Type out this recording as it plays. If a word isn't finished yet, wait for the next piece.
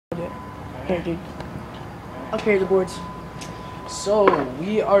Here, dude. Up here, the boards. So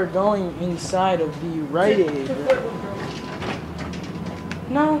we are going inside of the Rite Aid.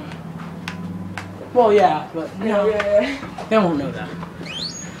 No. Well, yeah, but no. Yeah. They won't know that.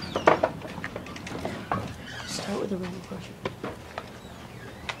 Start with the rubber pusher.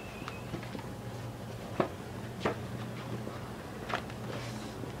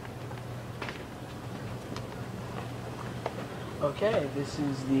 Okay, this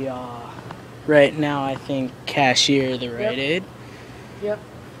is the right now I think cashier of the Rite Aid. Yep.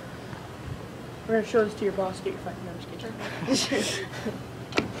 We're gonna show this to your boss. Get your fucking numbers, get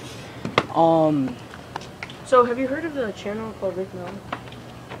So, have you heard of the channel called Rick Mellon?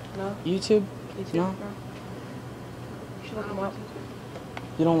 No? YouTube? YouTube? No. You should look him up.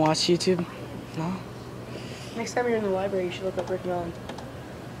 You don't watch YouTube? No? Next time you're in the library, you should look up Rick Mellon.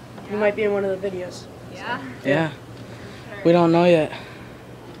 You might be in one of the videos. Yeah? Yeah. We don't know yet.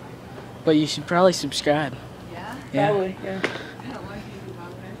 But you should probably subscribe. Yeah? Yeah. Probably, yeah. I don't like YouTube, why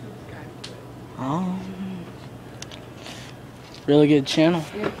would I subscribe? Oh. Really good channel.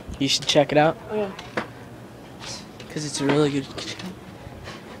 Yeah. You should check it out. Oh, yeah. Because it's a really good channel.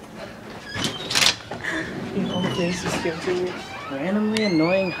 All the faces give to you. Randomly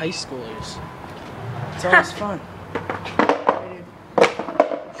annoying high schoolers. It's always fun.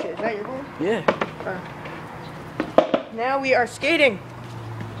 Shit, is that your board? Yeah. Now we are skating.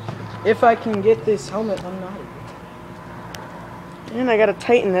 If I can get this helmet unknotted. And I gotta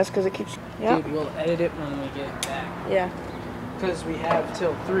tighten this because it keeps. Yeah. Dude, we'll edit it when we get back. Yeah. Because we have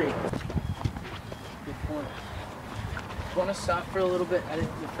till 3. Good point. Want to stop for a little bit, edit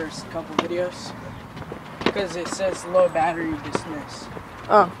the first couple videos? Because it says low battery dismiss.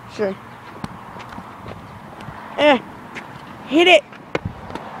 Oh, sure. Hit it.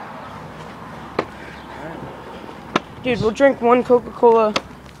 Dude, we'll drink one Coca-Cola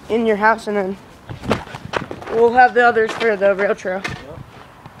in your house and then we'll have the others for the rail trail. Yep.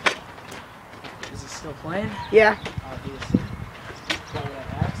 Is it still playing? Yeah. Obviously. Play that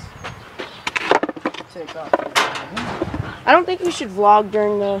ass. Take off. I don't think we should vlog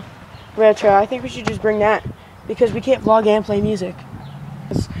during the rail trail. I think we should just bring that because we can't vlog and play music.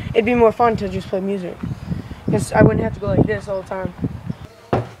 It'd be more fun to just play music. Because I wouldn't have to go like this all the time.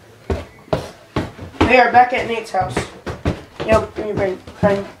 We are back at Nate's house. Yep, give me your bag.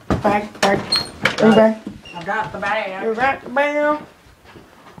 Bag. Give me bag. I got the bag. You're back, bam.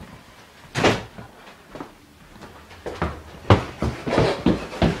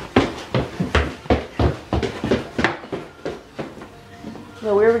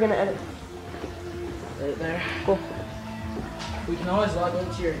 No, where are we gonna edit? Right there. Cool. We can always log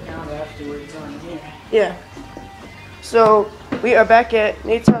into your account afterwards on here. Yeah. So we are back at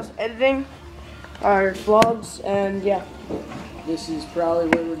Nate's house editing our vlogs, and yeah. This is probably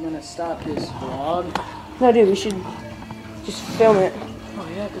where we're gonna stop this vlog. No, dude, we should just film it. Oh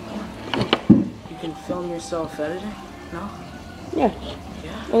yeah, good point. You can film yourself editing? No? Yeah.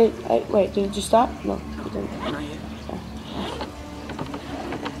 Yeah? Wait, did it just stop? No, it didn't. Not yet.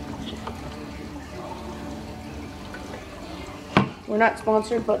 We're not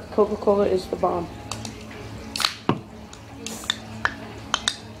sponsored, but Coca-Cola is the bomb.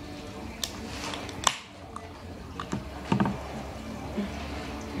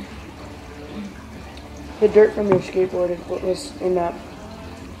 The dirt from your skateboard is what was in that.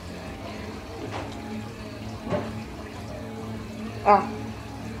 Ah.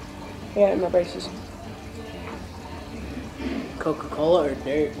 Yeah, in my braces. Coca-Cola or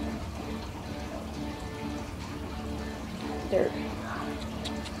dirt? Dirt.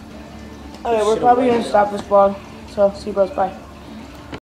 Okay, we're probably gonna stop this vlog. So, see you guys, bye.